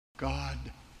God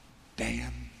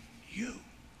damn you.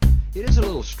 It is a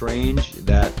little strange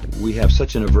that we have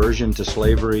such an aversion to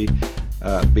slavery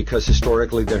because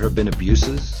historically there have been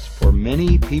abuses for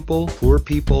many people, poor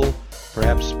people,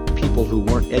 perhaps people who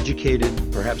weren't educated,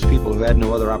 perhaps people who had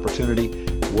no other opportunity.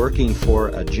 Working for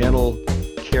a gentle,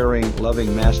 caring,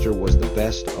 loving master was the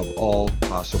best of all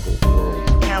possible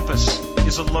worlds. Campus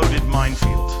is a loaded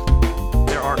minefield.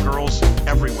 There are girls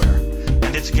everywhere,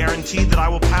 and it's guaranteed that I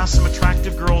will pass some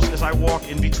attractive girls as I walk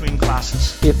in between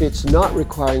classes. If it's not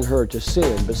requiring her to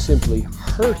sin, but simply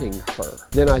hurting her,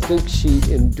 then I think she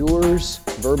endures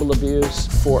verbal abuse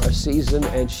for a season,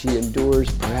 and she endures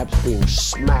perhaps being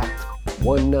smacked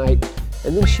one night,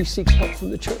 and then she seeks help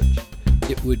from the church.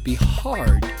 It would be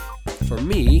hard for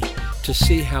me to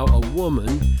see how a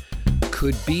woman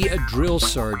could be a drill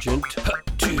sergeant,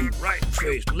 to right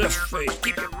face, left face,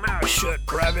 keep your mouth shut,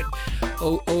 private,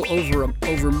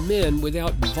 over men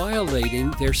without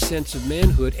violating their sense of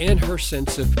manhood and her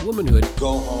sense of womanhood.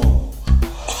 Go home.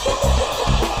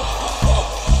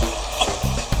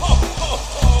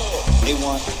 They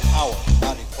want power,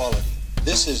 not equality.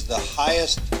 This is the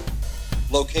highest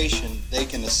location they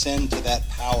can ascend to that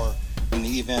power in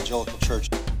the evangelical church.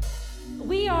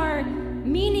 We are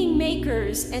meaning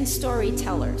makers and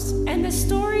storytellers, and the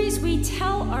stories we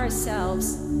tell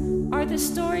ourselves are the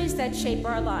stories that shape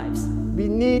our lives. We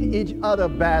need each other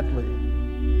badly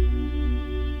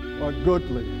or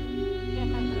goodly.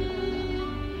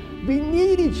 We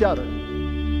need each other,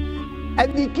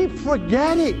 and we keep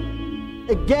forgetting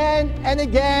again and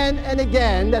again and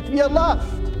again that we are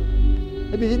loved.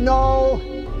 And we say, no,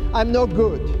 I'm no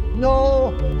good.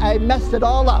 No, I messed it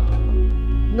all up.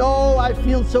 No, I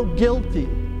feel so guilty.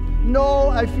 No,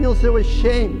 I feel so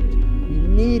ashamed. We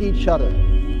need each other.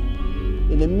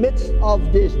 In the midst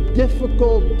of this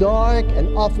difficult, dark,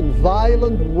 and often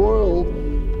violent world,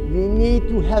 we need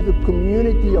to have a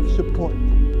community of support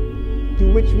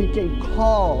to which we can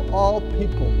call all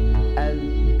people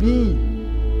and be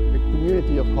a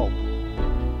community of hope.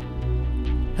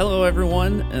 Hello,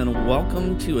 everyone, and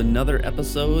welcome to another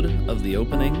episode of The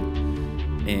Opening.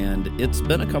 And it's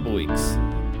been a couple weeks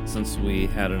since we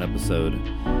had an episode.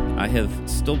 I have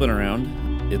still been around.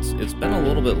 It's been a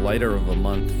little bit lighter of a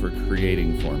month for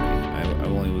creating for me. I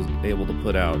only was able to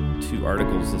put out 2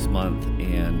 articles this month,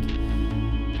 and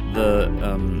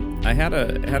I had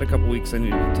a couple weeks I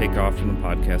needed to take off from the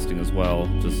podcasting as well.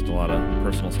 Just a lot of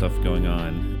personal stuff going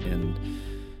on,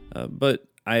 but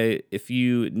if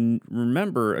you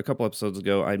remember a couple episodes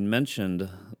ago, I mentioned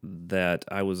that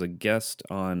I was a guest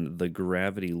on the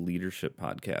Gravity Leadership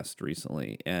podcast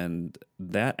recently, and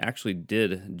that actually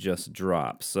did just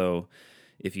drop. So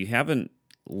if you haven't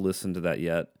listened to that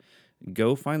yet,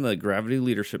 go find the Gravity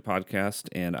Leadership podcast,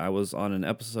 and I was on an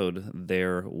episode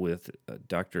there with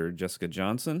Dr. Jessica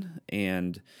Johnson,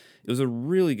 and it was a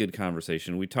really good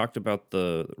conversation. We talked about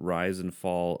the rise and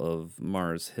fall of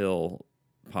Mars Hill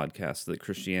podcast that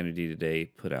Christianity Today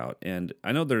put out, and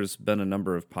I know there's been a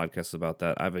number of podcasts about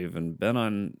that. I've even been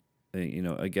on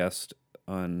a guest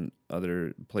on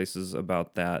other places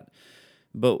about that,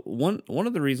 but one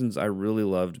of the reasons I really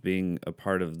loved being a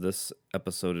part of this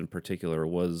episode in particular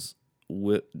was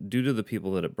due to the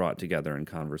people that it brought together in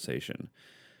conversation.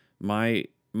 My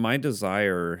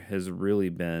desire has really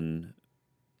been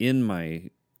in my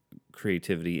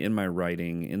creativity, in my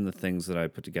writing, in the things that I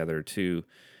put together to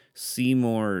see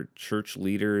more church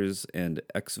leaders and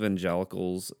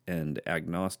ex-evangelicals and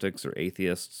agnostics or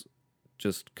atheists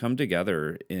just come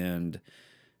together and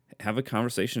have a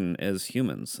conversation as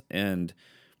humans. And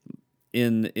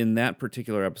in that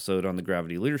particular episode on the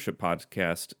Gravity Leadership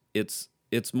podcast, it's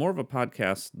more of a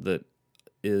podcast that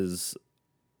is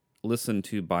listened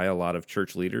to by a lot of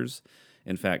church leaders.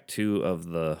 In fact, 2 of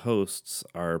the hosts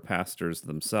are pastors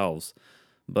themselves.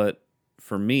 But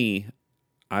for me,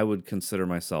 I would consider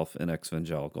myself an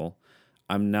ex-evangelical.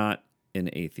 I'm not an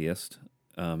atheist.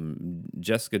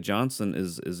 Jessica Johnson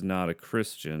is not a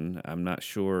Christian. I'm not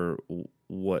sure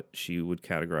what she would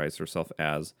categorize herself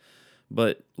as.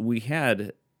 But we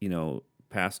had,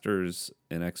 pastors,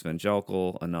 an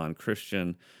ex-evangelical, a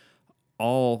non-Christian,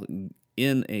 all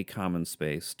in a common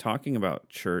space, talking about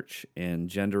church and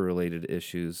gender-related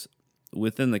issues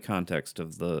within the context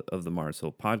of the Mars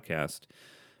Hill podcast.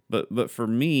 But for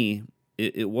me,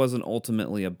 it wasn't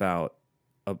ultimately about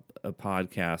a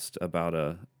podcast about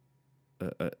a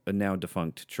now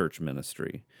defunct church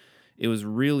ministry. It was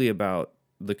really about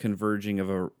the converging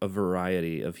of a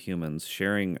variety of humans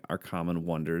sharing our common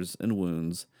wonders and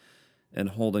wounds and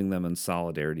holding them in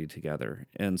solidarity together.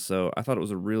 And so I thought it was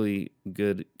a really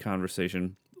good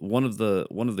conversation. One of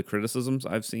the criticisms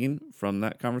I've seen from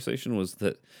that conversation was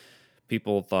that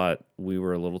people thought we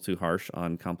were a little too harsh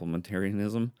on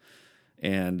complementarianism.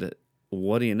 And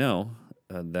what do you know?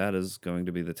 That is going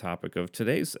to be the topic of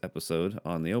today's episode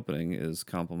on the opening, is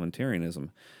complementarianism.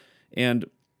 And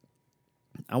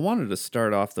I wanted to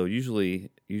start off, though. Usually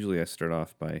I start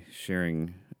off by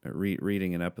sharing,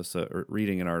 reading an episode or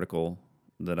reading an article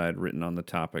that I'd written on the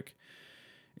topic,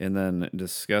 and then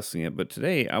discussing it. But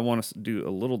today I want to do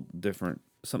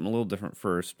something a little different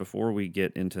first. Before we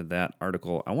get into that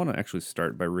article, I want to actually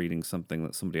start by reading something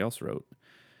that somebody else wrote,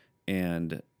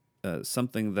 and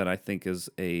something that I think is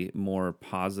a more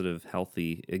positive,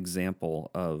 healthy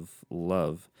example of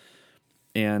love.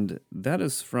 And that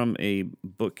is from a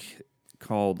book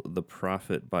called The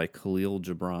Prophet by Khalil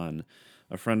Gibran.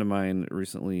 A friend of mine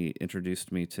recently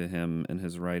introduced me to him and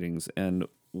his writings. And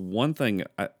one thing,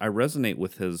 I resonate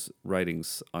with his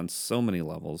writings on so many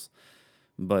levels.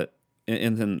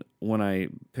 And then when I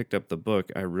picked up the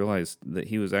book, I realized that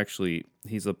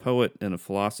he's a poet and a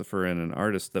philosopher and an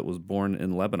artist that was born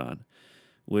in Lebanon,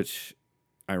 which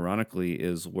ironically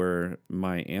is where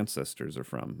my ancestors are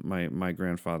from. My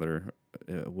grandfather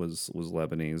was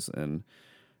Lebanese,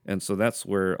 and so that's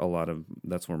where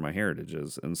my heritage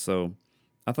is. And so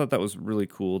I thought that was really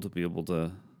cool to be able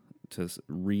to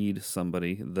read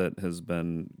somebody that has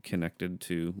been connected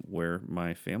to where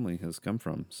my family has come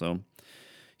from. So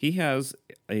he has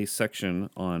a section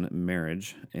on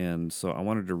marriage, and so I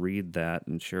wanted to read that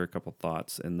and share a couple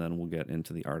thoughts, and then we'll get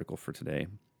into the article for today.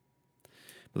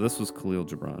 But this was Khalil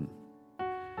Gibran.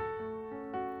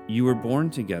 You were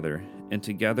born together, and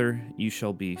together you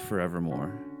shall be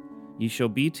forevermore. You shall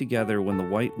be together when the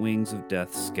white wings of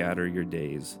death scatter your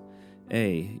days.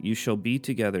 You shall be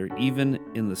together even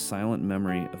in the silent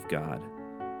memory of God.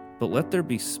 But let there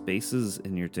be spaces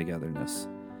in your togetherness,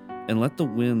 and let the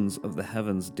winds of the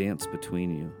heavens dance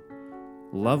between you.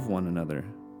 Love one another,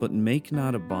 but make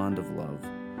not a bond of love.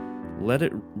 Let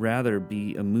it rather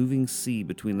be a moving sea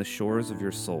between the shores of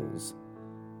your souls.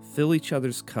 Fill each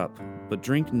other's cup, but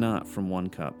drink not from one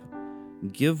cup.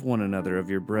 Give one another of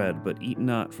your bread, but eat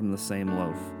not from the same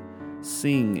loaf.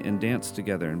 Sing and dance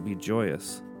together and be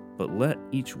joyous, but let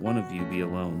each one of you be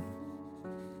alone.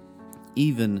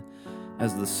 Even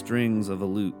as the strings of a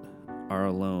lute are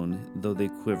alone, though they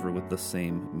quiver with the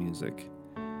same music.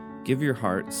 Give your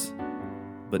hearts,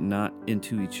 but not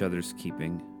into each other's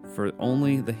keeping, for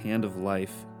only the hand of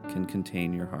life can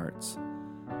contain your hearts.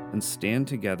 And stand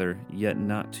together, yet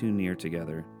not too near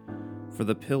together, for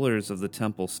the pillars of the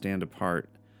temple stand apart,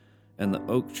 and the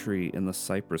oak tree and the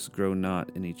cypress grow not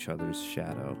in each other's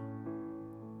shadow.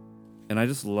 And I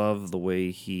just love the way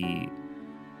he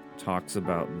talks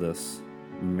about this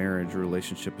marriage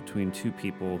relationship between two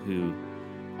people who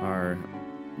are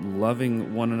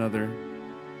loving one another,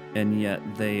 and yet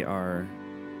they are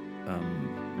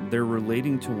they're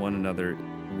relating to one another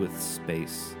with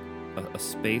space, a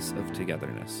space of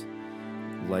togetherness,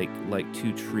 like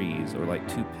two trees or like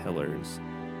two pillars.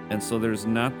 And so there's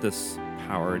not this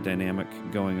power dynamic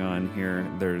going on here.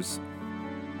 There's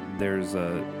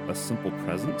a simple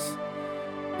presence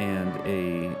and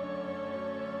a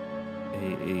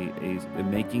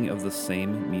making of the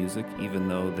same music, even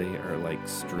though they are like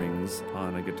strings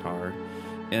on a guitar.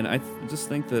 And I just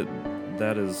think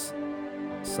that is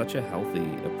such a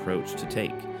healthy approach to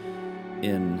take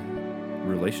in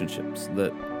relationships,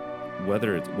 that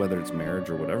whether it's marriage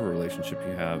or whatever relationship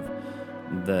you have,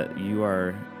 that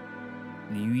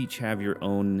you each have your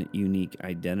own unique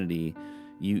identity.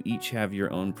 You each have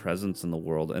your own presence in the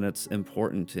world, and it's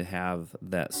important to have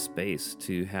that space,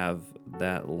 to have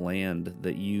that land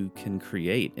that you can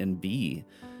create and be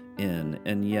in,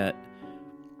 and yet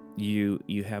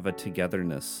you have a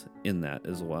togetherness in that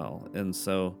as well. And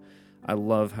so I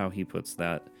love how he puts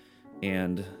that.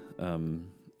 And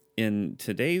in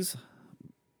today's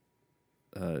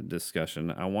discussion,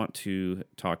 I want to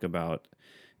talk about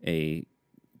a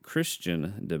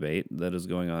Christian debate that is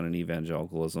going on in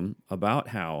evangelicalism about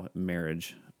how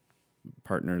marriage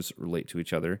partners relate to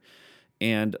each other.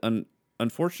 And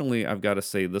unfortunately, I've got to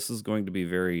say, this is going to be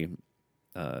very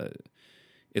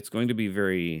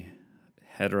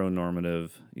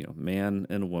heteronormative, man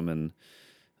and woman,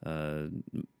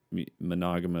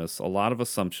 monogamous, a lot of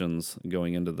assumptions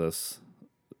going into this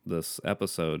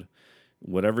episode.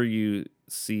 Whatever you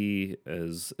see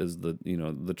as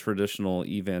the traditional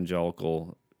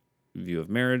evangelical view of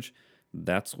marriage,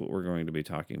 that's what we're going to be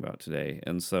talking about today.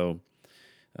 And so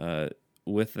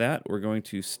with that, we're going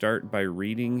to start by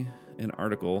reading an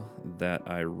article that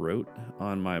I wrote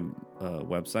on my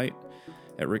website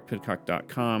at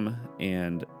rickpidcock.com.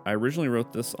 And I originally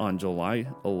wrote this on July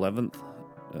 11th,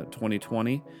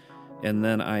 2020. And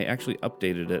then I actually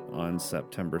updated it on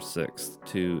September 6th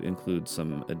to include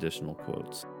some additional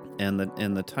quotes. And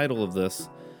the title of this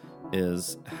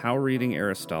is How Reading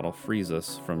Aristotle Frees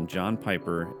Us from John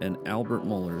Piper and Albert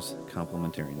Mohler's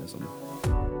Complementarianism.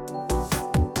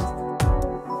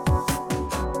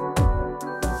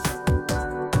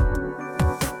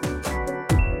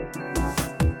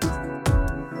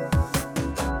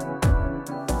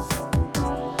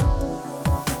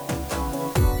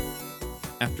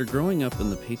 After growing up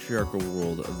in the patriarchal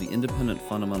world of the independent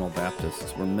fundamental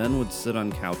Baptists, where men would sit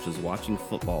on couches watching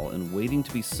football and waiting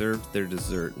to be served their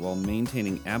dessert while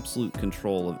maintaining absolute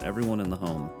control of everyone in the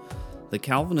home, the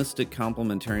Calvinistic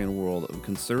complementarian world of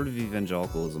conservative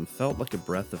evangelicalism felt like a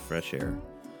breath of fresh air.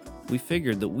 We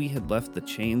figured that we had left the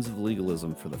chains of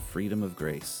legalism for the freedom of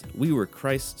grace. We were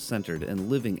Christ-centered and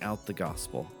living out the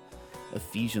gospel.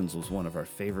 Ephesians was one of our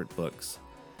favorite books.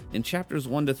 In chapters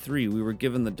 1 to 3, we were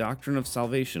given the doctrine of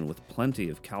salvation with plenty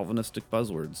of Calvinistic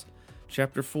buzzwords.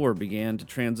 Chapter 4 began to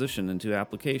transition into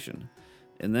application.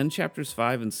 And then chapters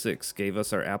 5 and 6 gave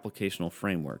us our applicational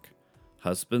framework.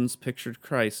 Husbands pictured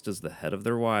Christ as the head of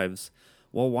their wives,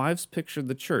 while wives pictured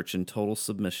the church in total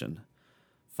submission.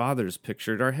 Fathers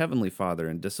pictured our Heavenly Father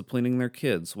in disciplining their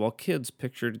kids, while kids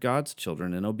pictured God's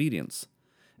children in obedience.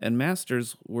 And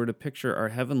masters were to picture our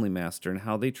Heavenly Master and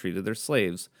how they treated their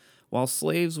slaves, while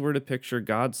slaves were to picture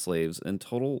God's slaves in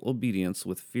total obedience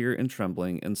with fear and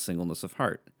trembling and singleness of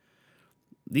heart.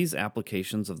 These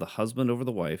applications of the husband over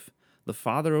the wife, the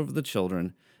father over the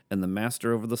children, and the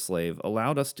master over the slave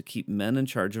allowed us to keep men in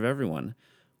charge of everyone,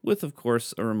 with, of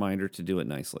course, a reminder to do it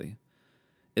nicely.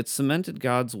 It cemented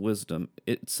God's wisdom,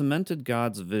 it cemented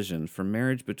God's vision for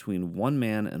marriage between one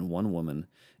man and one woman,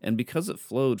 and because it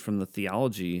flowed from the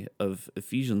theology of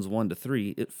Ephesians 1 to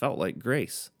 3, it felt like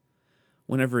grace.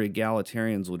 Whenever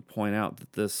egalitarians would point out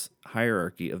that this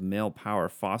hierarchy of male power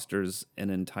fosters an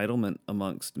entitlement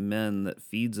amongst men that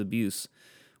feeds abuse,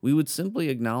 we would simply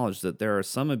acknowledge that there are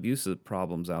some abusive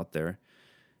problems out there,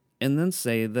 and then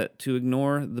say that to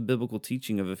ignore the biblical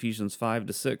teaching of Ephesians 5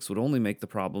 to 6 would only make the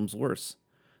problems worse.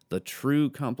 The true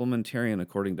complementarian,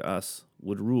 according to us,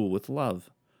 would rule with love.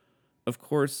 Of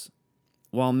course,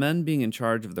 while men being in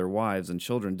charge of their wives and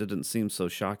children didn't seem so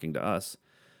shocking to us,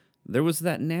 there was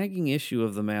that nagging issue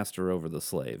of the master over the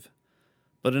slave.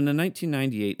 But in a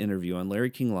 1998 interview on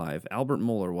Larry King Live, Albert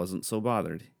Mohler wasn't so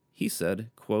bothered. He said,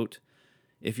 quote,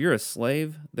 "If you're a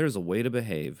slave, there's a way to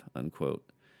behave,"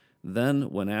 unquote.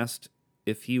 Then, when asked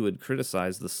if he would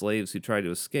criticize the slaves who try to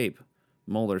escape,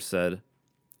 Mohler said,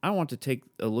 "I want to take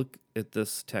a look at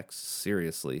this text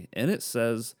seriously, and it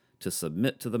says to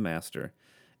submit to the master.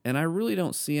 And I really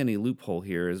don't see any loophole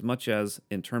here as much as,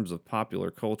 in terms of popular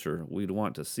culture, we'd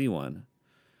want to see one."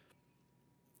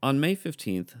 On May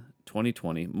 15th,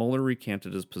 2020, Mohler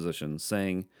recanted his position,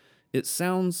 saying, "It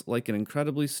sounds like an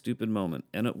incredibly stupid moment,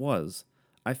 and it was.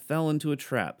 I fell into a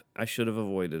trap I should have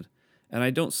avoided, and I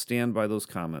don't stand by those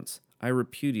comments. I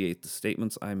repudiate the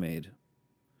statements I made."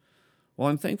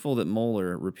 While I'm thankful that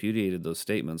Mohler repudiated those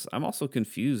statements, I'm also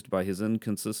confused by his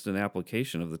inconsistent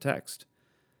application of the text.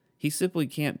 He simply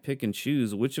can't pick and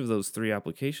choose which of those three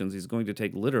applications he's going to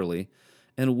take literally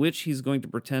and which he's going to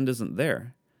pretend isn't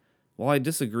there. While I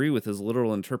disagree with his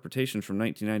literal interpretation from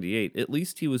 1998, at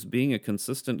least he was being a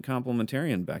consistent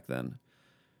complementarian back then.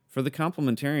 For the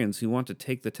complementarians who want to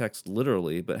take the text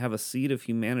literally but have a seed of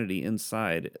humanity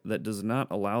inside that does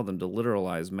not allow them to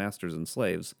literalize masters and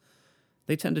slaves,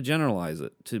 they tend to generalize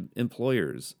it to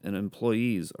employers and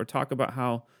employees or talk about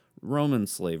how Roman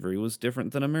slavery was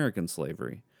different than American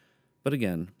slavery. But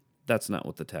again, that's not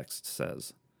what the text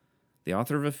says. The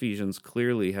author of Ephesians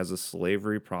clearly has a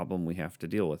slavery problem we have to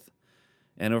deal with.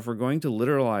 And if we're going to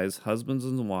literalize husbands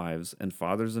and wives and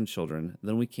fathers and children,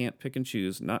 then we can't pick and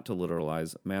choose not to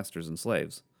literalize masters and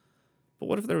slaves. But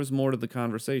what if there was more to the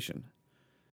conversation?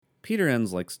 Peter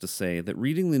Enns likes to say that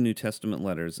reading the New Testament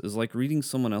letters is like reading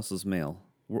someone else's mail.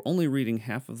 We're only reading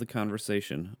half of the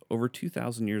conversation, over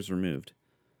 2,000 years removed.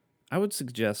 I would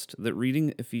suggest that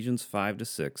reading Ephesians 5 to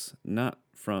 6, not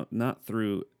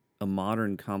through a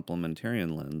modern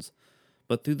complementarian lens,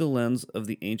 but through the lens of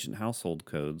the ancient household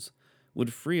codes,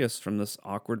 would free us from this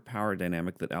awkward power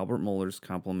dynamic that Albert Mohler's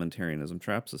complementarianism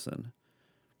traps us in.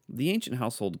 The ancient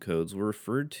household codes were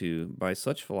referred to by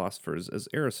such philosophers as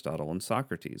Aristotle and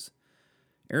Socrates.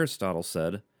 Aristotle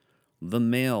said, "The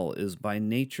male is by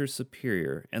nature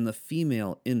superior and the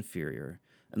female inferior,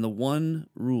 and the one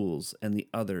rules and the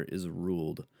other is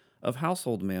ruled." Of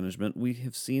household management, we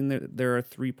have seen that there are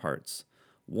three parts.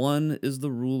 One is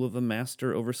the rule of a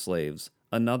master over slaves,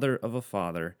 another of a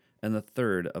father, and the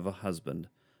third of a husband.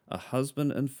 A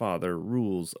husband and father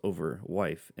rules over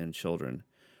wife and children.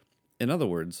 In other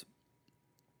words,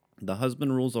 the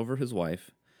husband rules over his wife,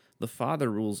 the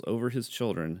father rules over his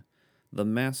children, the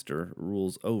master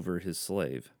rules over his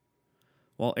slave.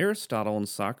 While Aristotle and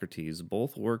Socrates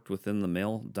both worked within the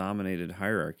male-dominated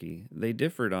hierarchy, they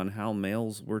differed on how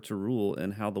males were to rule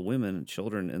and how the women,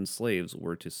 children, and slaves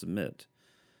were to submit.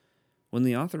 When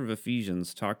the author of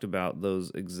Ephesians talked about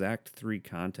those exact three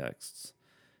contexts,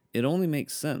 it only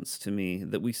makes sense to me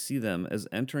that we see them as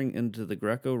entering into the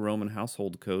Greco-Roman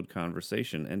household code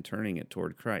conversation and turning it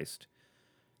toward Christ.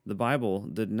 The Bible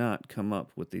did not come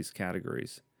up with these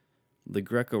categories. The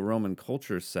Greco-Roman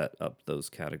culture set up those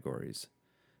categories.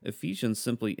 Ephesians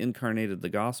simply incarnated the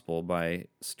gospel by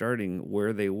starting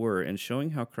where they were and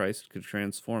showing how Christ could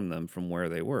transform them from where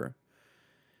they were.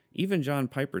 Even John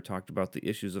Piper talked about the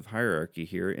issues of hierarchy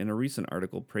here in a recent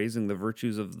article praising the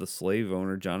virtues of the slave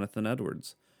owner Jonathan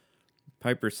Edwards.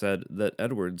 Piper said that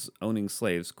Edwards owning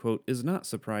slaves, quote, is not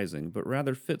surprising, but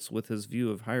rather fits with his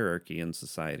view of hierarchy in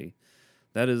society.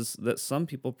 That is, that some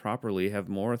people properly have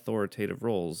more authoritative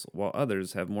roles, while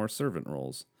others have more servant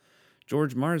roles.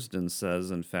 George Marsden says,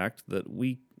 in fact, that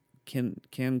we can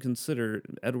consider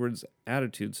Edwards'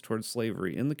 attitudes towards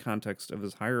slavery in the context of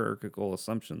his hierarchical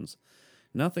assumptions.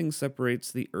 Nothing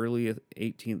separates the early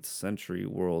 18th century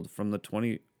world from the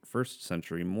 21st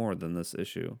century more than this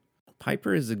issue.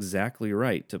 Piper is exactly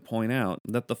right to point out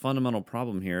that the fundamental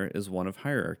problem here is one of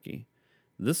hierarchy.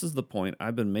 This is the point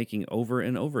I've been making over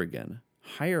and over again.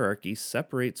 Hierarchy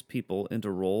separates people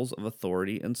into roles of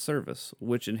authority and service,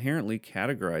 which inherently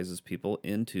categorizes people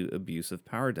into abusive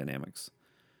power dynamics.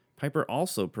 Piper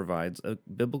also provides a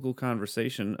biblical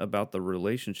conversation about the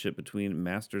relationship between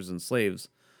masters and slaves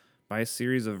by a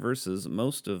series of verses,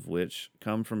 most of which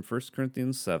come from 1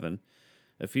 Corinthians 7,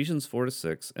 Ephesians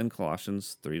 4-6, and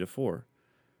Colossians 3-4.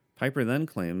 Piper then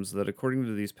claims that according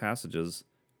to these passages,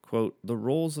 quote, the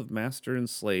roles of master and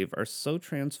slave are so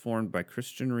transformed by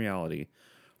Christian reality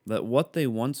that what they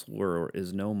once were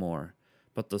is no more,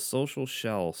 but the social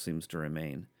shell seems to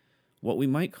remain. What we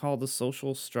might call the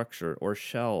social structure or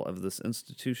shell of this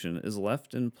institution is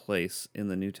left in place in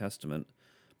the New Testament,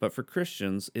 but for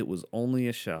Christians it was only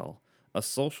a shell, a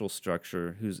social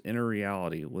structure whose inner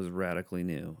reality was radically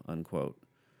new, unquote.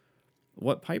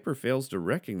 What Piper fails to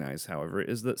recognize, however,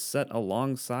 is that set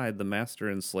alongside the master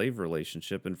and slave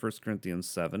relationship in 1 Corinthians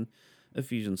 7,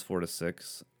 Ephesians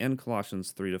 4-6, and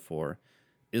Colossians 3-4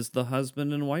 is the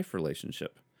husband and wife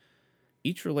relationship.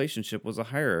 Each relationship was a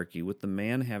hierarchy with the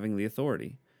man having the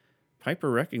authority.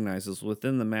 Piper recognizes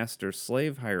within the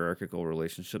master-slave hierarchical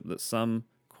relationship that some,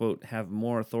 quote, have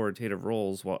more authoritative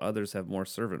roles while others have more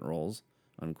servant roles,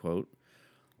 unquote.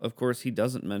 Of course, he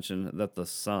doesn't mention that the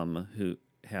some who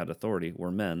had authority were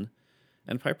men,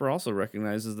 and Piper also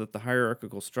recognizes that the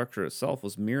hierarchical structure itself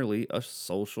was merely a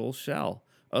social shell,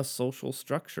 a social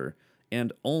structure,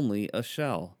 and only a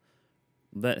shell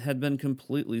that had been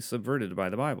completely subverted by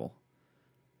the Bible.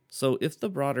 So if the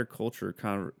broader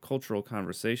cultural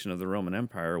conversation of the Roman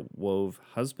Empire wove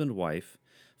husband-wife,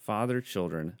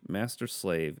 father-children,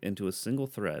 master-slave into a single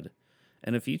thread,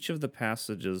 and if each of the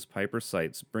passages Piper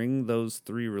cites bring those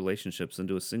three relationships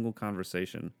into a single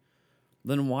conversation,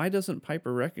 then why doesn't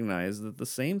Piper recognize that the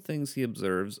same things he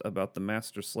observes about the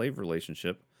master-slave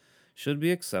relationship should be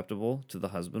acceptable to the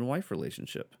husband-wife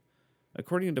relationship?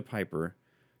 According to Piper,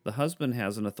 the husband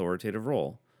has an authoritative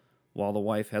role, while the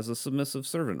wife has a submissive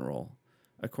servant role.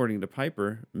 According to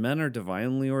Piper, men are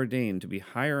divinely ordained to be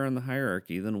higher on the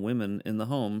hierarchy than women in the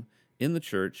home, in the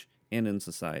church, and in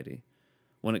society.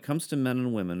 When it comes to men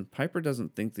and women, Piper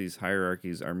doesn't think these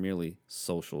hierarchies are merely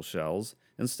social shells.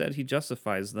 Instead, he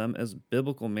justifies them as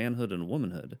biblical manhood and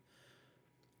womanhood.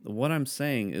 What I'm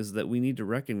saying is that we need to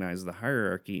recognize the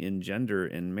hierarchy in gender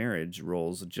and marriage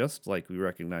roles just like we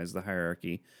recognize the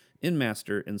hierarchy in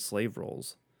master and slave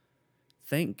roles.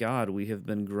 Thank God we have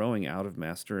been growing out of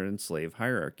master and slave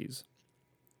hierarchies.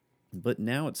 But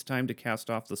now it's time to cast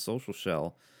off the social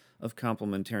shell of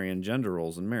complementarian gender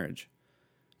roles in marriage.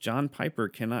 John Piper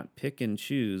cannot pick and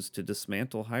choose to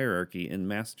dismantle hierarchy in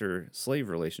master-slave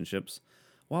relationships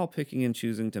while picking and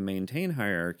choosing to maintain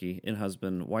hierarchy in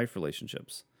husband-wife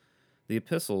relationships. The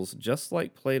epistles, just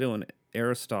like Plato and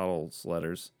Aristotle's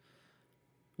letters,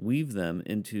 weave them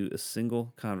into a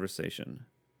single conversation.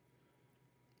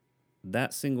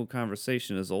 That single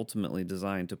conversation is ultimately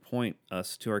designed to point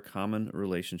us to our common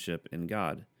relationship in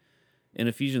God. In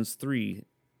Ephesians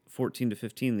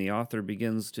 3:14-15, the author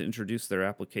begins to introduce their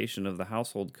application of the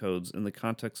household codes in the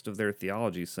context of their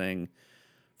theology, saying,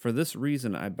 "For this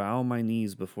reason I bow my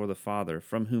knees before the Father,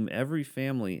 from whom every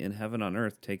family in heaven and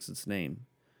earth takes its name."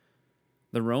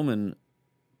 The Roman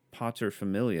pater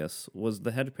familias was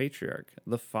the head patriarch,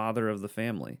 the father of the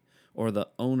family, or the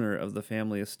owner of the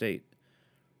family estate.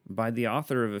 By the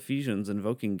author of Ephesians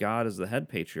invoking God as the head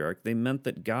patriarch, they meant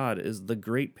that God is the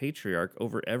great patriarch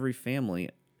over every family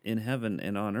in heaven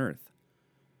and on earth.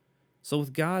 So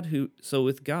with God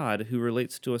who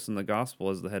relates to us in the gospel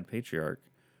as the head patriarch,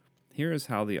 here is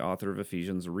how the author of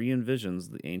Ephesians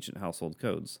re-envisions the ancient household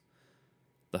codes.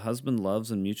 The husband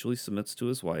loves and mutually submits to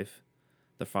his wife.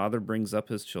 The father brings up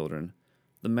his children.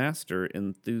 The master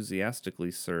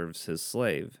enthusiastically serves his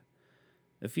slave.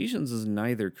 Ephesians is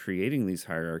neither creating these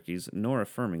hierarchies nor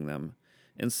affirming them.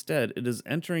 Instead, it is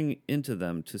entering into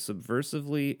them to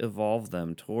subversively evolve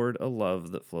them toward a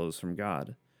love that flows from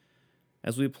God.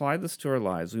 As we apply this to our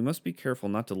lives, we must be careful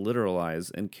not to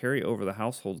literalize and carry over the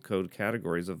household code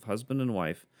categories of husband and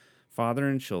wife, father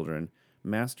and children,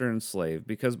 master and slave,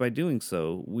 because by doing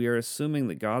so, we are assuming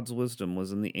that God's wisdom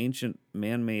was in the ancient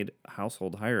man-made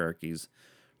household hierarchies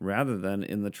rather than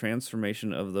in the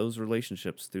transformation of those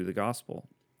relationships through the gospel,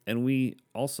 and we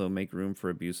also make room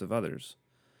for abuse of others.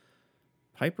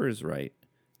 Piper is right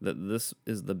that this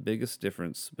is the biggest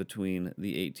difference between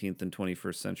the 18th and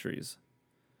 21st centuries,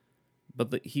 but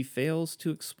that he fails to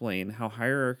explain how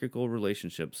hierarchical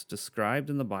relationships described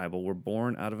in the Bible were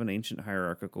born out of an ancient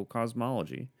hierarchical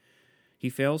cosmology. He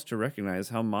fails to recognize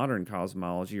how modern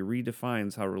cosmology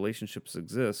redefines how relationships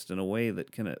exist in a way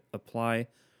that can apply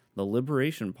the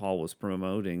liberation Paul was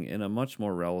promoting in a much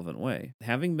more relevant way,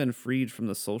 having been freed from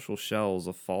the social shells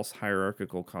of false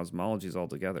hierarchical cosmologies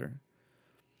altogether.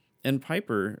 And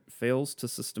Piper fails to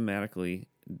systematically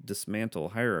dismantle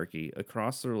hierarchy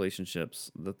across the relationships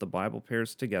that the Bible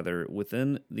pairs together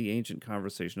within the ancient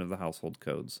conversation of the household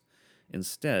codes.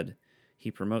 Instead,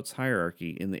 he promotes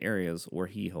hierarchy in the areas where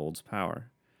he holds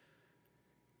power.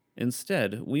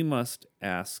 Instead, we must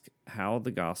ask how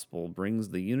the gospel brings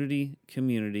the unity,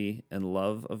 community, and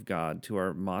love of God to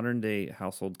our modern-day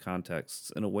household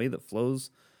contexts in a way that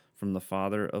flows from the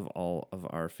Father of all of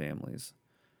our families.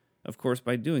 Of course,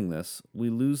 by doing this, we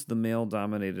lose the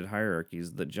male-dominated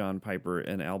hierarchies that John Piper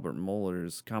and Albert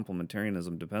Mohler's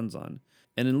Complementarianism depends on.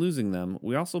 And in losing them,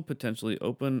 we also potentially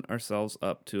open ourselves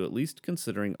up to at least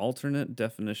considering alternate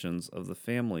definitions of the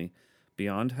family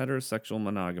beyond heterosexual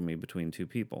monogamy between two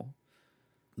people.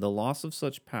 The loss of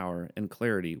such power and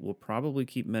clarity will probably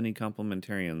keep many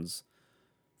complementarians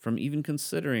from even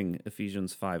considering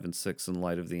Ephesians 5 and 6 in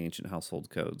light of the ancient household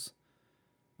codes.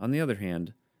 On the other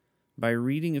hand, by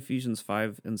reading Ephesians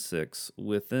 5 and 6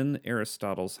 within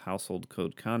Aristotle's household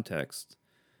code context,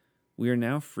 we are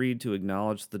now freed to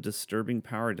acknowledge the disturbing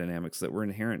power dynamics that were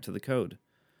inherent to the code,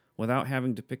 without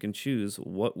having to pick and choose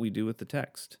what we do with the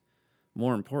text.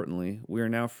 More importantly, we are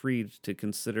now freed to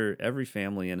consider every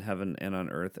family in heaven and on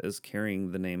earth as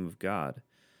carrying the name of God.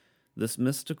 This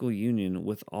mystical union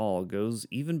with all goes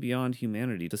even beyond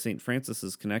humanity to St.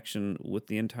 Francis's connection with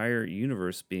the entire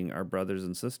universe being our brothers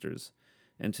and sisters.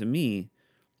 And to me,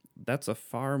 that's a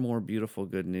far more beautiful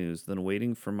good news than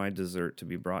waiting for my dessert to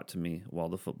be brought to me while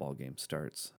the football game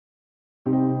starts.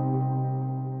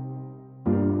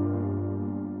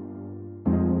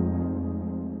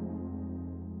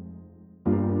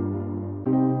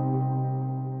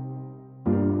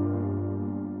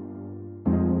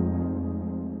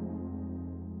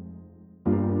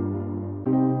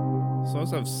 So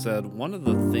as I've said, one of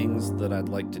the things that I'd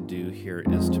like to do here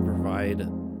is to provide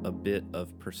a bit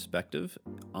of perspective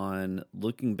on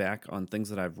looking back on things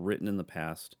that I've written in the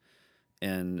past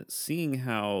and seeing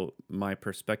how my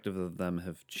perspective of them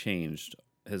have changed,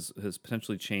 has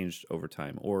potentially changed over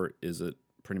time, or is it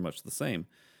pretty much the same?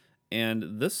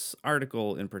 And this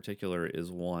article in particular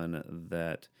is one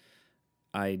that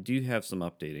I do have some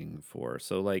updating for.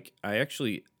 So like I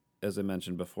actually, as I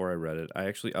mentioned before I read it, I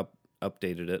actually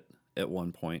updated it at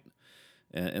one point.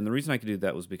 And the reason I could do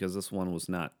that was because this one was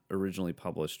not originally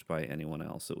published by anyone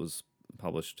else. It was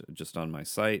published just on my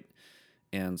site.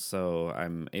 And so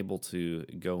I'm able to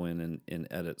go in and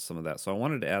edit some of that. So I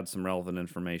wanted to add some relevant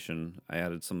information. I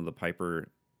added some of the Piper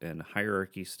and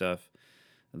hierarchy stuff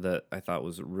that I thought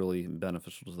was really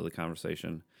beneficial to the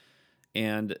conversation.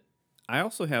 And I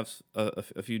also have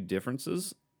a few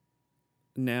differences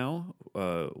now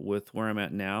with where I'm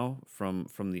at now from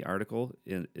the article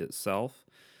in itself.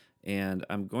 And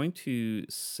I'm going to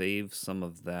save some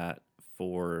of that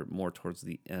for more towards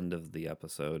the end of the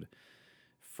episode.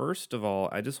 First of all,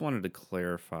 I just wanted to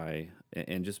clarify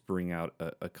and just bring out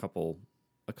a couple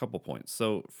points.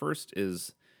 So first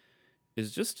is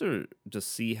just to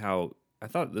see how I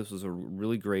thought this was a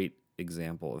really great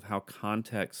example of how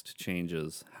context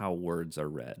changes how words are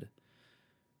read.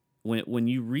 When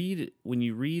you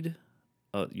read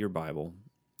your Bible,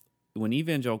 when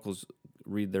evangelicals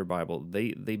read their Bible,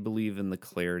 they believe in the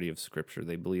clarity of Scripture.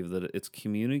 They believe that it's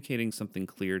communicating something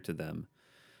clear to them,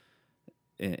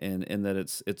 and that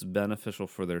it's beneficial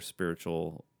for their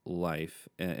spiritual life,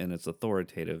 and it's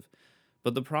authoritative.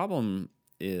 But the problem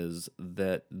is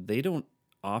that they don't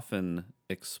often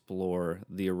explore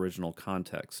the original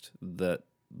context that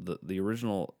the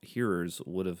original hearers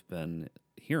would have been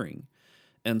hearing.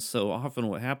 And so often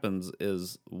what happens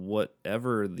is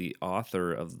whatever the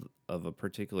author of a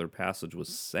particular passage was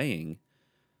saying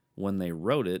when they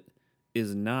wrote it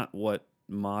is not what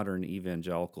modern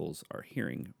evangelicals are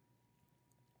hearing.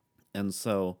 And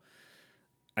so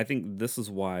I think this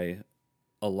is why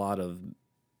a lot of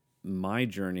my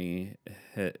journey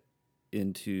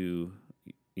into,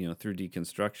 through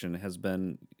deconstruction has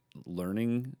been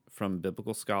learning from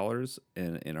biblical scholars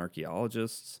and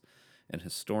archaeologists and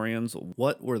historians.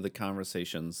 What were the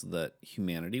conversations that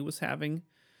humanity was having?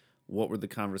 What were the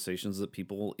conversations that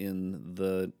people in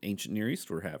the ancient Near East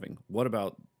were having? What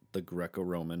about the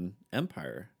Greco-Roman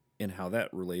Empire and how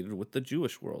that related with the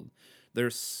Jewish world?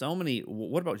 There's so many.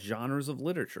 What about genres of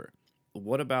literature?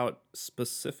 What about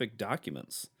specific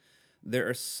documents? There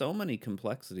are so many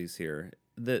complexities here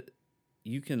that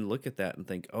you can look at that and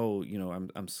think, oh,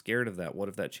 I'm scared of that. What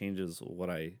if that changes what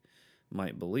I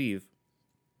might believe?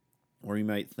 Or you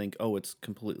might think, oh, it's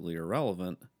completely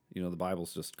irrelevant. The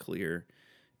Bible's just clear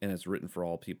and it's written for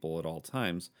all people at all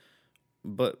times.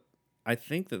 But I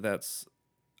think that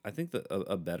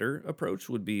a better approach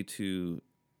would be to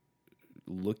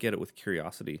look at it with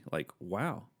curiosity. Like,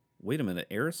 wow, wait a minute,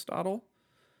 Aristotle?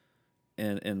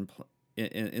 And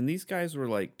these guys were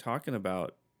like talking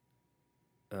about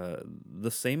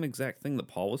the same exact thing that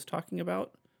Paul was talking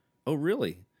about? Oh,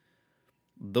 really?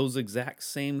 Those exact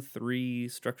same three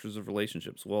structures of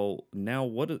relationships. Well, now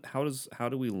how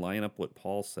do we line up what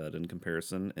Paul said in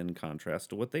comparison and contrast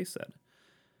to what they said?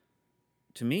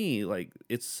 To me, like,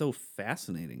 it's so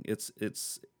fascinating. It's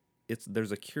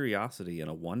there's a curiosity and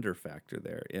a wonder factor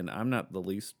there, and I'm not the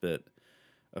least bit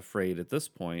afraid at this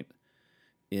point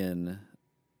in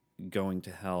going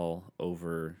to hell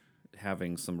over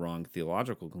having some wrong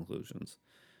theological conclusions.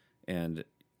 And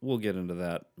we'll get into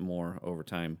that more over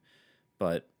time.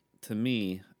 But to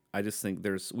me, I just think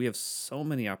we have so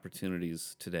many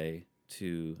opportunities today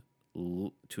to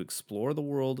explore the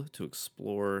world, to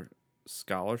explore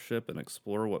scholarship, and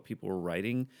explore what people were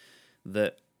writing.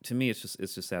 That to me, it's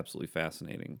just absolutely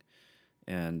fascinating,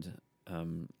 and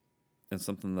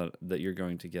something that you're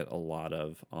going to get a lot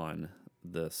of on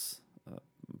this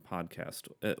podcast.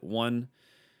 One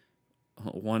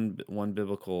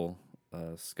biblical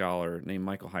scholar named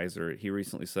Michael Heiser, he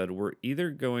recently said, we're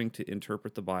either going to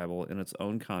interpret the Bible in its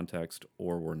own context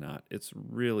or we're not. It's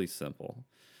really simple.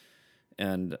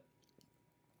 And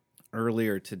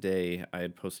earlier today, I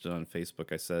had posted on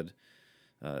Facebook, I said,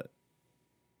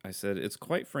 it's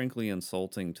quite frankly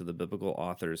insulting to the biblical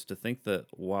authors to think that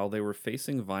while they were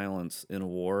facing violence in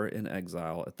war and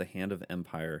exile at the hand of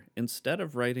empire, instead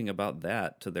of writing about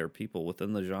that to their people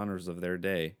within the genres of their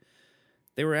day,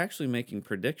 they were actually making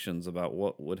predictions about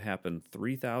what would happen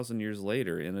 3,000 years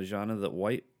later in a genre that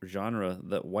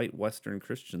white Western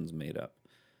Christians made up.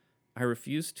 I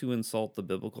refuse to insult the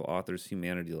biblical authors'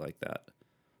 humanity like that.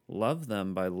 Love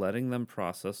them by letting them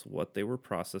process what they were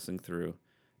processing through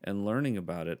and learning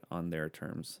about it on their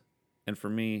terms. And for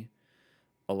me,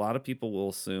 a lot of people will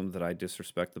assume that I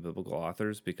disrespect the biblical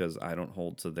authors because I don't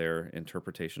hold to their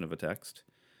interpretation of a text.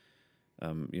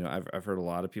 I've heard a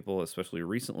lot of people, especially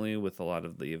recently with a lot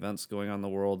of the events going on in the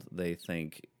world, they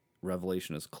think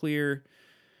Revelation is clear,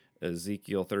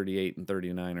 Ezekiel 38 and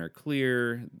 39 are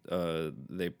clear,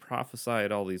 they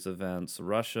prophesied all these events,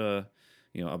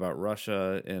 about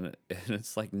Russia, and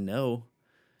it's like, no,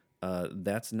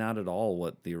 that's not at all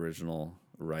what the original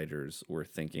writers were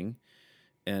thinking,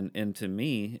 and to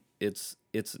me, it's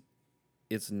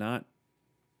not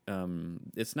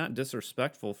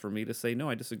disrespectful for me to say, no,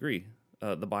 I disagree.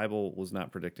 The Bible was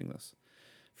not predicting this.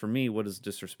 For me, what is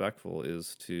disrespectful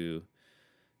is to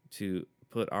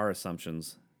put our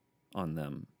assumptions on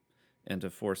them and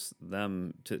to force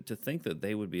them to think that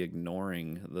they would be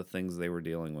ignoring the things they were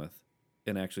dealing with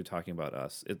and actually talking about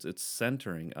us. It's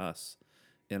centering us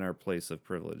in our place of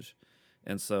privilege.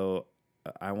 And so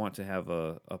I want to have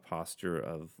a posture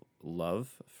of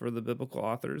love for the biblical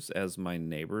authors as my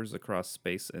neighbors across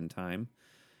space and time,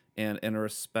 and a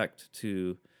respect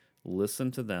to listen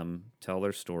to them tell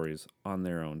their stories on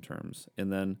their own terms.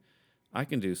 And then I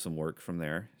can do some work from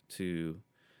there to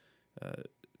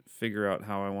figure out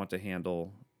how I want to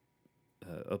handle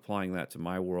applying that to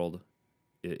my world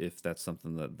if that's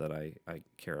something that I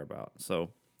care about.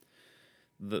 So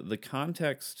the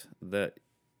context that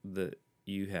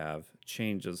you have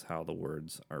changes how the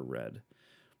words are read.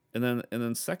 And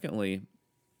then secondly,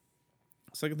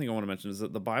 second thing I want to mention is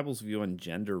that the Bible's view on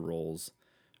gender roles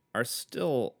are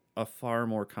still a far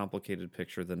more complicated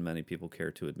picture than many people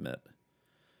care to admit.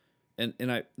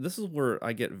 And this is where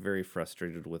I get very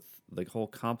frustrated with the whole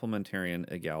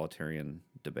complementarian egalitarian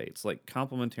debates. Like,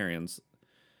 complementarians,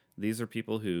 these are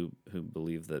people who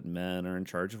believe that men are in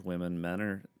charge of women, men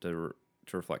are to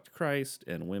reflect Christ,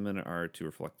 and women are to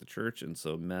reflect the church, and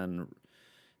so men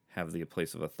have the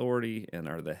place of authority and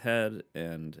are the head,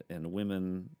 and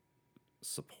women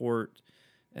support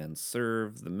and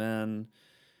serve the men,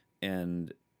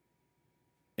 and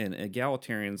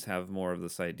egalitarians have more of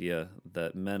this idea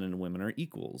that men and women are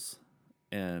equals,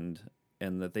 and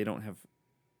that they don't have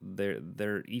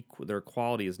their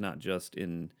equality is not just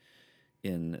in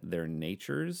their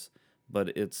natures,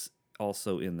 but it's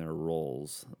also in their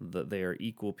roles, that they are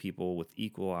equal people with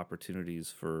equal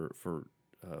opportunities for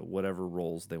whatever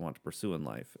roles they want to pursue in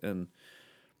life, and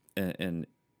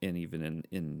even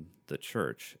in the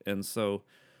church. And so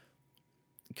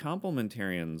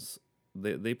complementarians,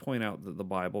 they point out that the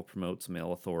Bible promotes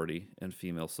male authority and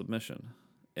female submission.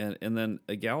 And then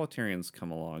egalitarians come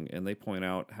along and they point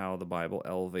out how the Bible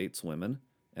elevates women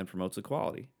and promotes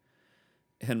equality.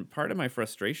 And part of my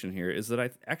frustration here is that I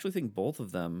actually think both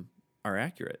of them are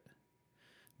accurate.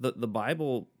 The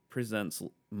Bible presents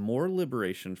more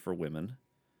liberation for women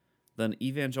than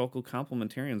evangelical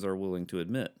complementarians are willing to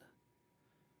admit.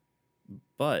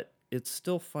 But it's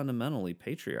still fundamentally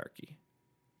patriarchy.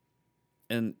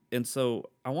 And so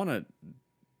I want to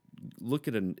look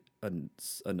at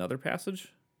another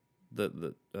passage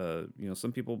that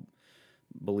some people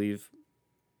believe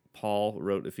Paul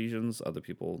wrote Ephesians, other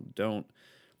people don't.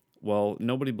 Well,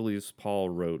 nobody believes Paul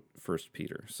wrote 1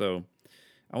 Peter. So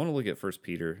I want to look at 1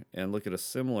 Peter and look at a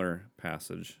similar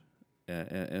passage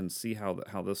and see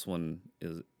how this one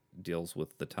deals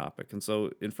with the topic. And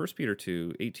so in 1 Peter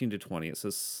 2, 18 to 20,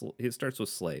 it starts with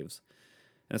slaves.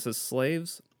 And it says,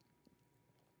 "Slaves,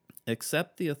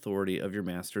 accept the authority of your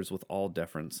masters with all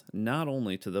deference, not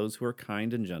only to those who are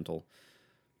kind and gentle,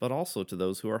 but also to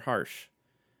those who are harsh.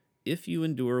 If you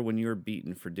endure when you are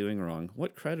beaten for doing wrong,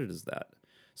 what credit is that?"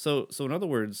 So in other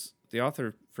words, the author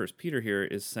of 1 Peter here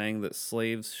is saying that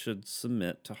slaves should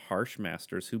submit to harsh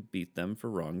masters who beat them for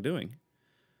wrongdoing.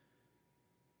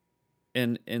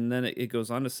 And then it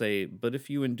goes on to say, "But if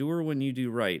you endure when you do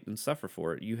right and suffer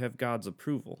for it, you have God's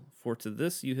approval. For to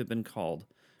this you have been called,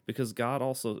 because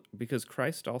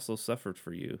Christ also suffered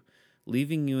for you,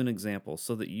 leaving you an example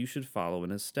so that you should follow in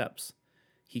his steps.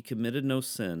 He committed no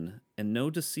sin, and no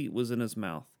deceit was in his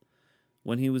mouth.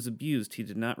 When he was abused, he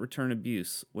did not return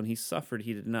abuse. When he suffered,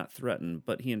 he did not threaten,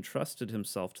 but he entrusted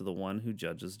himself to the one who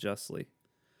judges justly."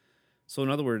 So in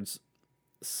other words,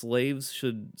 slaves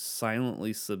should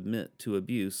silently submit to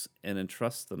abuse and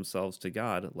entrust themselves to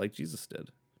God like Jesus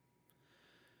did.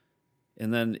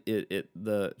 And then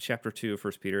the chapter 2 of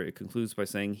 1 Peter, it concludes by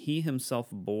saying, "He himself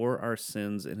bore our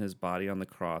sins in his body on the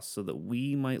cross so that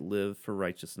we might live for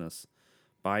righteousness.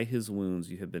 By his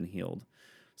wounds you have been healed."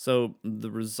 So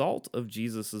the result of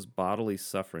Jesus' bodily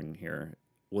suffering here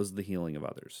was the healing of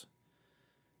others.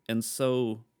 And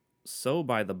so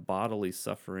by the bodily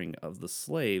suffering of the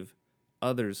slave,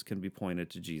 others can be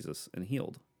pointed to Jesus and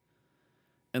healed.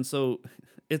 And so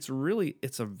it's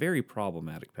a very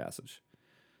problematic passage.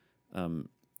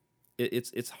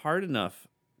 It's hard enough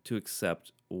to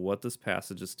accept what this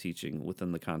passage is teaching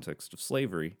within the context of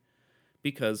slavery,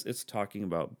 because it's talking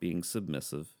about being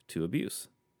submissive to abuse,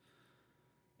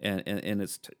 and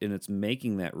it's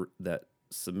making that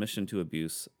submission to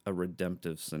abuse a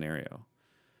redemptive scenario,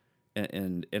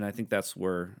 and I think that's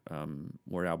where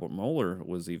Albert Mohler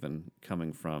was even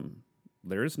coming from.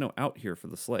 There is no out here for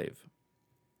the slave.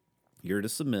 You're to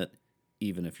submit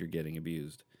even if you're getting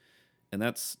abused. And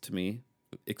that's, to me,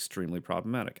 extremely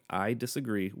problematic. I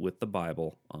disagree with the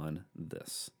Bible on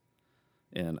this.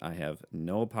 And I have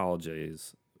no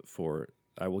apologies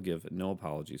I will give no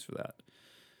apologies for that.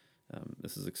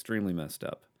 This is extremely messed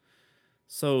up.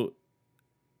 So,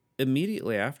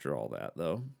 immediately after all that,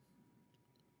 though,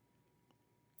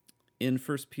 in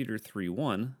 1 Peter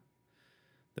 3:1,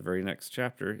 the very next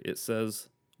chapter, it says,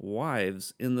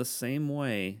 "Wives, in the same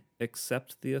way,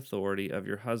 accept the authority of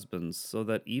your husbands, so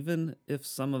that even if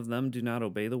some of them do not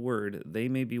obey the word, they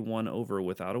may be won over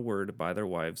without a word by their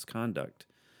wives' conduct,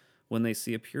 when they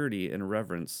see a purity and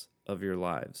reverence of your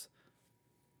lives."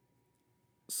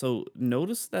 So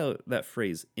notice that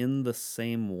phrase, "in the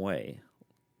same way."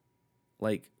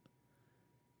 Like,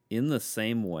 in the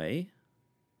same way?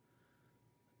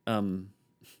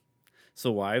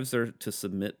 So wives are to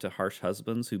submit to harsh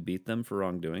husbands who beat them for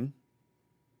wrongdoing?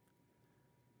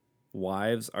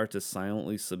 wives are to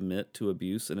silently submit to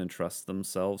abuse and entrust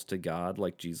themselves to God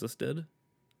like Jesus did?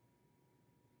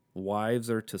 Wives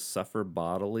are to suffer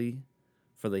bodily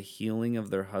for the healing of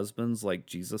their husbands like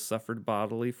Jesus suffered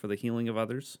bodily for the healing of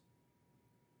others?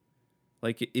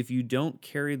 Like, if you don't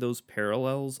carry those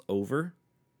parallels over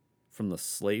from the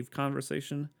slave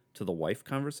conversation to the wife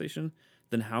conversation,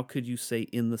 then how could you say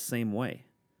in the same way?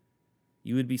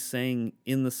 You would be saying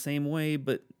in the same way,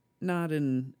 but not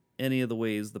in any of the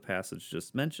ways the passage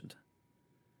just mentioned.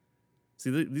 See,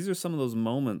 these are some of those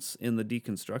moments in the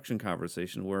deconstruction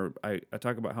conversation where I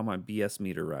talk about how my BS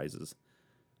meter rises.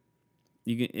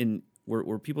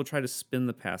 Where people try to spin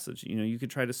the passage. You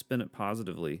could try to spin it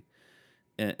positively,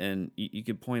 and you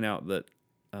could point out that,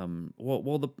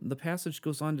 the passage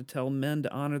goes on to tell men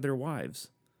to honor their wives,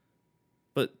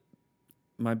 but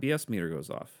my BS meter goes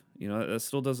off. That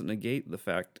still doesn't negate the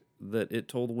fact that it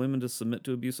told women to submit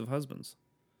to abusive husbands.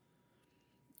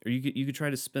 Or you could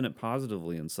try to spin it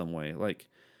positively in some way, like,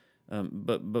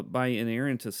 but by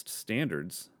inerrantist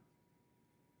standards,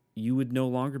 you would no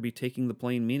longer be taking the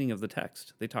plain meaning of the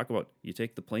text. They talk about you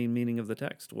take the plain meaning of the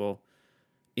text. Well,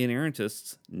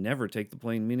 inerrantists never take the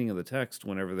plain meaning of the text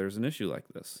whenever there's an issue like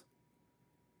this.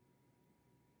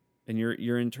 And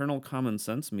your internal common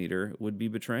sense meter would be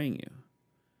betraying you.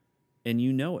 And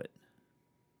you know it.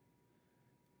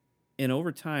 And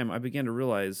over time, I began to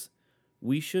realize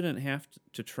we shouldn't have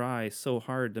to try so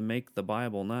hard to make the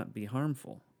Bible not be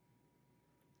harmful.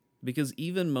 Because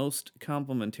even most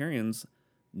complementarians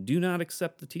do not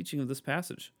accept the teaching of this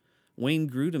passage. Wayne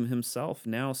Grudem himself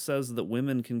now says that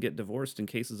women can get divorced in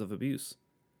cases of abuse.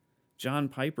 John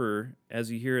Piper,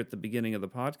 as you hear at the beginning of the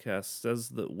podcast, says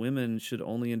that women should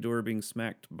only endure being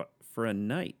smacked for a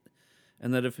night,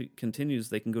 and that if it continues,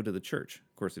 they can go to the church.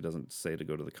 Of course, he doesn't say to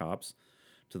go to the cops,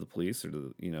 to the police, or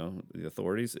to the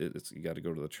authorities. You got to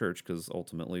go to the church, because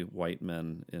ultimately white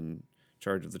men in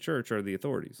charge of the church are the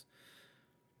authorities.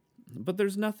 But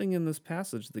there's nothing in this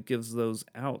passage that gives those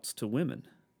outs to women.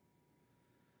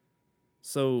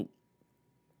 So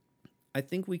I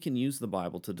think we can use the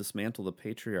Bible to dismantle the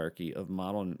patriarchy of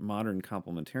modern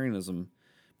complementarianism,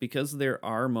 because there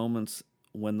are moments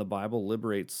when the Bible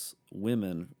liberates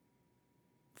women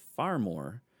far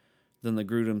more than the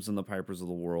Grudems and the Pipers of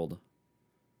the world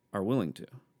are willing to.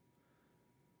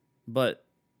 But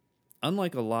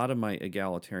unlike a lot of my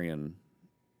egalitarian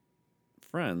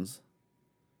friends,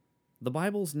 the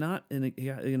Bible's not an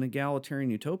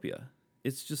egalitarian utopia.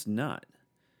 It's just not.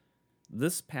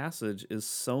 This passage is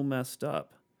so messed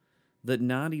up that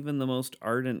not even the most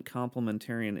ardent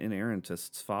complementarian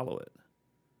inerrantists follow it.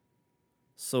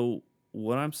 So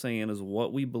what I'm saying is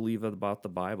what we believe about the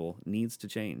Bible needs to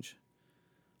change.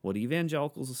 What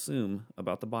evangelicals assume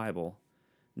about the Bible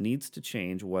needs to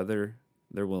change whether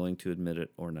they're willing to admit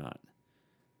it or not.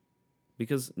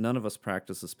 Because none of us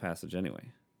practice this passage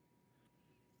anyway.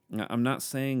 Now, I'm not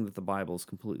saying that the Bible is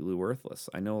completely worthless.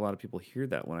 I know a lot of people hear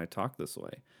that when I talk this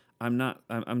way.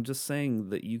 I'm just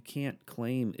saying that you can't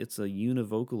claim it's a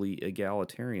univocally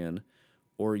egalitarian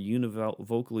or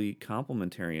univocally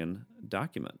complementarian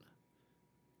document.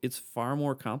 It's far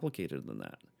more complicated than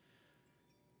that.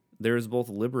 There is both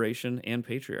liberation and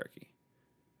patriarchy.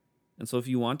 And so if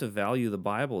you want to value the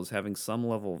Bible as having some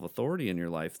level of authority in your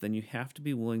life, then you have to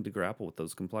be willing to grapple with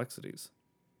those complexities.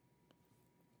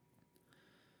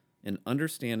 And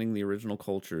understanding the original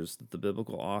cultures that the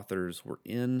biblical authors were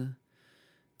in,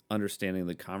 understanding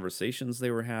the conversations they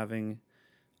were having,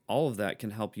 all of that can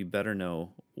help you better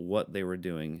know what they were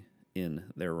doing in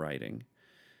their writing.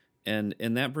 And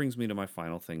that brings me to my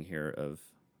final thing here of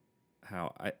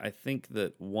how I think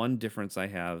that one difference I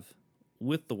have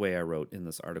with the way I wrote in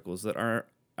this article is that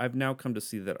I've now come to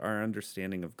see that our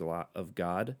understanding of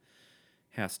God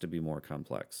has to be more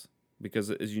complex. Because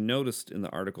as you noticed in the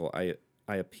article, I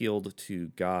appealed to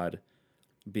God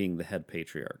being the head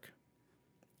patriarch,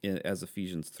 as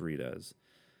Ephesians 3 does.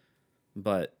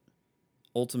 But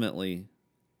ultimately,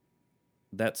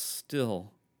 that's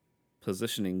still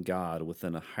positioning God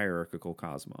within a hierarchical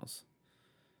cosmos.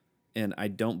 And I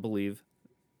don't believe,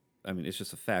 it's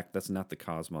just a fact, that's not the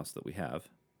cosmos that we have.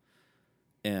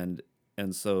 And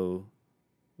so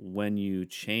when you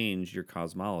change your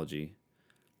cosmology,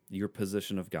 your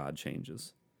position of God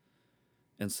changes.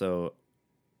 And so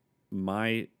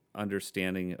my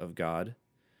understanding of God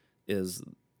is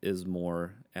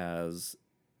more as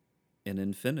an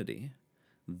infinity,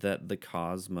 that the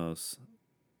cosmos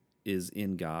is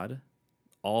in God.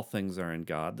 All things are in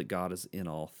God, that God is in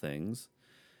all things.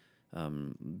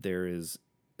 There is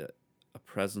a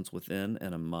presence within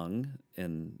and among,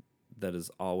 and that is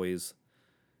always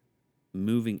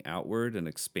moving outward and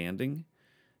expanding.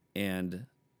 And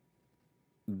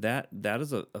that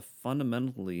is a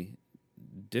fundamentally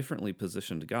differently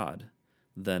positioned God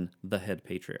than the head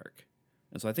patriarch.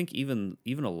 And so I think even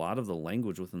a lot of the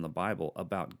language within the Bible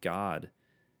about God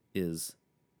is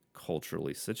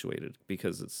culturally situated,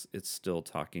 because it's still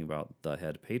talking about the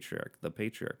head patriarch,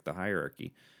 the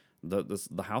hierarchy,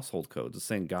 the household code. It's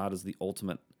saying God is the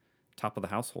ultimate top of the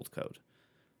household code.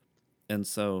 And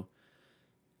so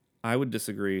I would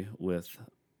disagree with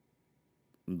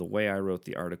the way I wrote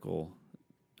the article.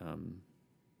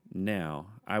 Now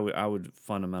I would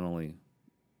fundamentally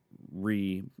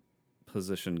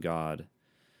reposition God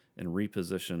and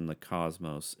reposition the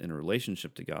cosmos in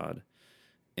relationship to God.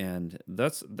 And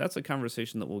that's a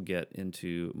conversation that we'll get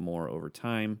into more over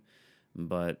time.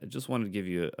 But I just wanted to give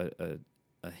you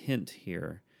a hint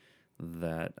here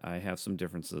that I have some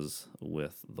differences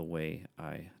with the way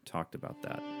I talked about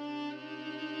that.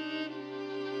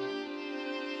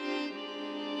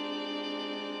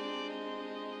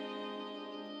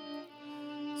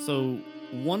 So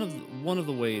one of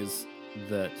the ways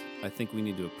that I think we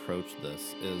need to approach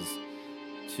this is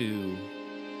to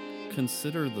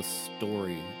consider the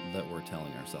story that we're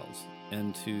telling ourselves,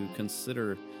 and to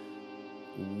consider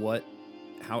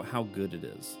how good it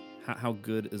is. How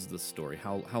good is the story?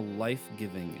 How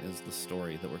life-giving is the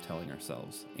story that we're telling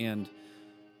ourselves? And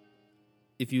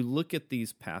if you look at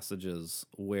these passages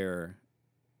where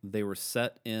they were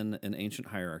set in an ancient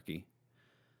hierarchy,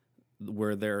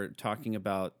 where they're talking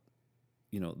about,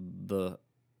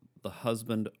 the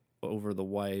husband over the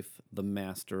wife, the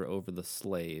master over the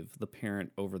slave, the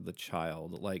parent over the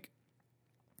child, like,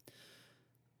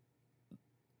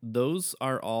 those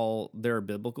are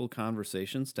biblical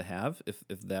conversations to have if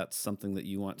that's something that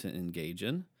you want to engage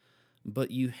in.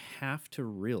 But you have to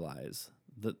realize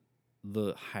that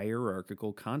the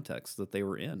hierarchical context that they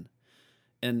were in.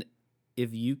 And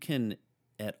if you can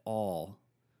at all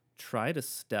try to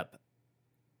step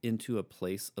into a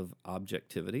place of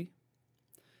objectivity,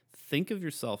 think of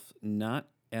yourself not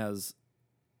as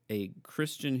a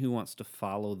Christian who wants to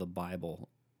follow the Bible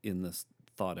in this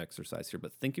thought exercise here,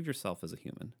 but think of yourself as a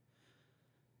human.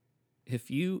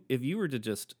 If you were to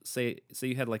just say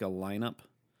you had like a lineup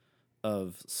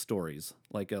of stories,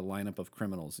 like a lineup of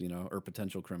criminals, or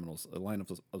potential criminals, a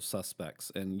lineup of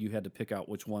suspects, and you had to pick out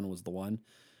which one was the one,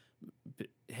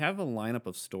 have a lineup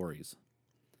of stories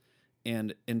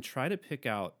and try to pick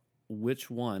out which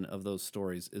one of those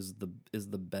stories is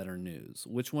the better news,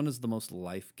 which one is the most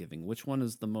life-giving, which one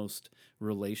is the most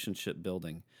relationship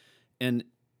building. And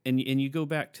you go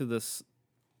back to this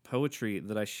poetry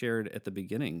that I shared at the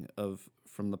beginning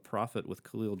from the prophet with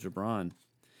Khalil Gibran,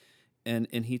 and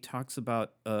he talks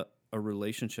about a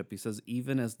relationship. He says,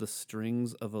 even as the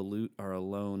strings of a lute are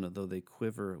alone, though they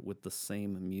quiver with the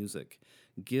same music,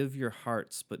 give your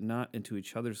hearts, but not into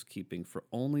each other's keeping, for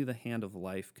only the hand of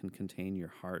life can contain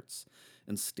your hearts,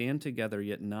 and stand together,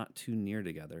 yet not too near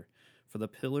together. For the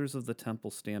pillars of the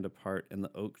temple stand apart, and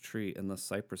the oak tree and the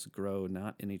cypress grow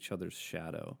not in each other's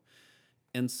shadow.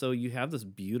 And so you have this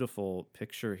beautiful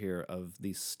picture here of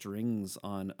these strings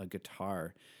on a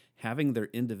guitar having their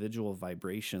individual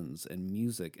vibrations and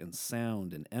music and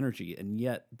sound and energy, and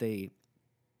yet they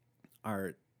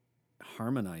are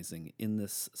harmonizing in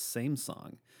this same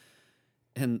song.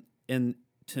 And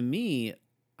to me,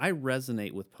 I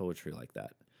resonate with poetry like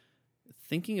that.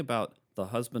 Thinking about the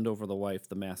husband over the wife,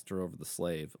 the master over the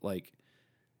slave, like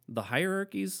the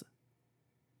hierarchies,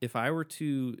 if I were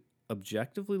to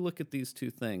objectively look at these two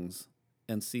things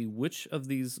and see which of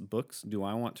these books do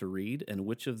I want to read and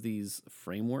which of these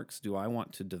frameworks do I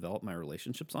want to develop my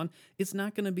relationships on, it's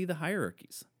not going to be the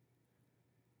hierarchies.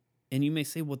 And you may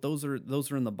say, well, those are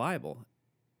in the Bible.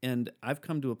 And I've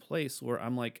come to a place where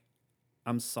I'm like,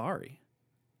 I'm sorry.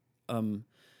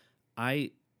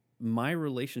 My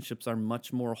relationships are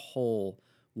much more whole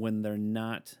when they're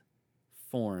not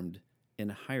formed in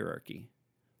hierarchy.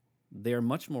 They are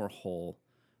much more whole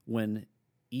when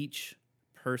each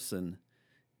person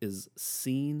is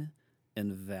seen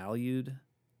and valued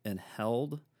and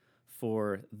held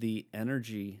for the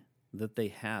energy that they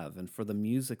have and for the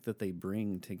music that they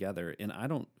bring together. And I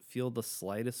don't feel the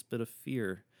slightest bit of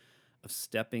fear of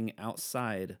stepping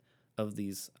outside of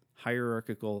these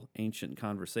hierarchical ancient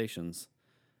conversations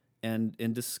and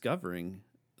discovering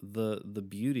the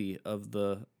beauty of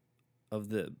the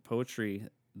poetry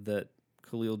that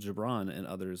Khalil Gibran and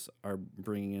others are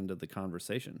bringing into the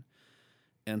conversation.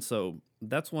 And so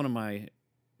that's one of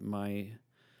my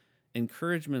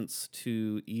encouragements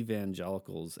to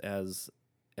evangelicals as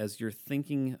you're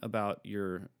thinking about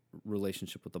your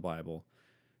relationship with the Bible.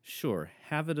 Sure,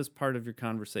 have it as part of your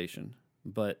conversation,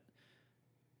 but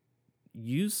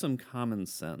use some common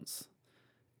sense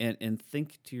and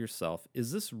think to yourself,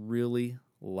 is this really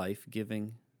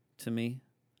life-giving to me?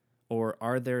 Or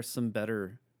are there some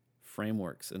better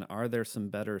frameworks, and are there some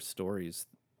better stories,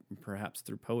 perhaps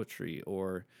through poetry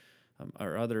or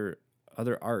other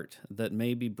art, that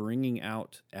may be bringing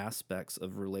out aspects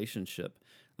of relationship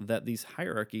that these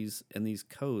hierarchies and these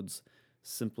codes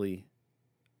simply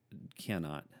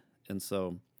cannot? And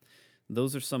so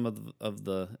those are some of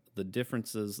the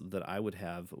differences that I would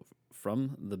have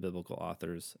from the biblical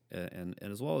authors, and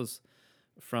as well as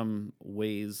from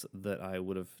ways that I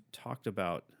would have talked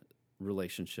about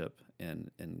relationship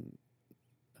and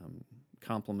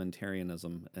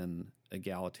complementarianism and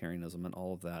egalitarianism and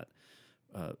all of that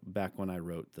back when I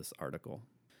wrote this article.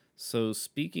 So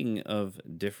speaking of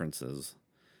differences,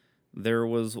 there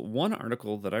was one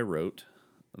article that I wrote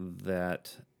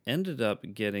that ended up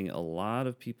getting a lot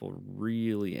of people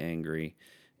really angry,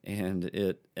 and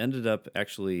it ended up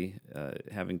actually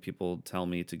having people tell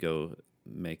me to go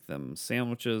make them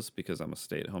sandwiches because I'm a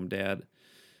stay-at-home dad,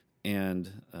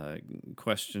 and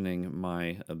questioning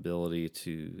my ability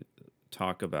to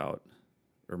talk about,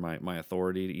 or my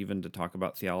authority even to talk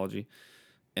about theology.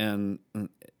 And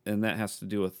that has to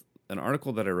do with an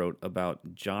article that I wrote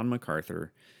about John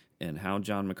MacArthur and how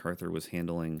John MacArthur was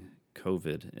handling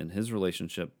COVID and his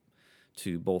relationship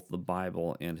to both the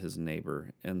Bible and his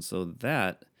neighbor. And so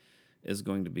that is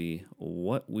going to be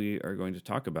what we are going to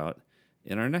talk about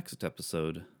in our next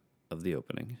episode of The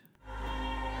Opening.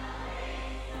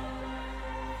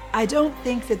 I don't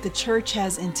think that the church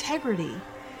has integrity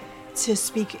to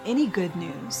speak any good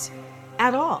news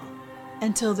at all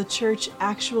until the church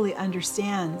actually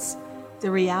understands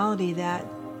the reality that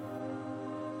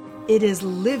it is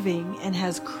living and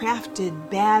has crafted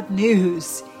bad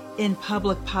news in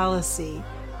public policy.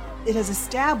 It has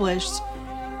established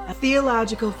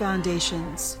theological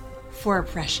foundations for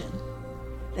oppression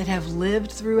that have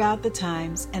lived throughout the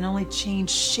times and only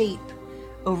changed shape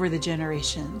over the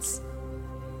generations,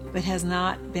 but has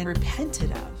not been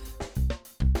repented of.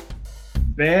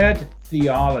 Bad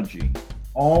theology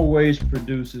always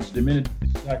produces diminished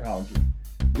psychology.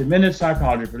 Diminished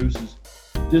psychology produces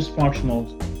dysfunctional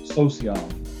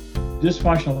sociology.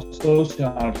 Dysfunctional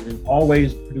sociology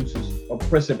always produces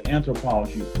oppressive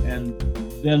anthropology, and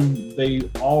then they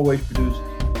always produce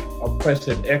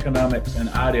oppressive economics and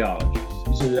ideologies.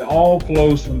 So it all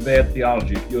flows from bad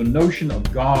theology. Your notion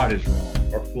of God is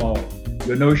wrong or flawed.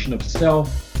 Your notion of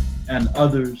self and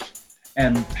others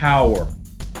and power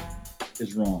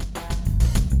is wrong.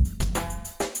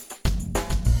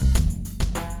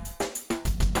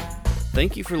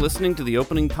 Thank you for listening to The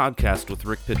Opening Podcast with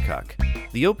Rick Pidcock.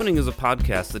 The Opening is a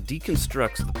podcast that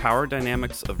deconstructs the power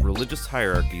dynamics of religious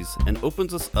hierarchies and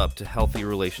opens us up to healthy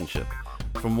relationship.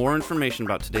 For more information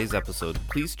about today's episode,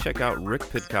 please check out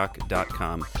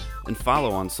rickpidcock.com and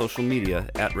follow on social media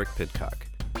 @rickpidcock.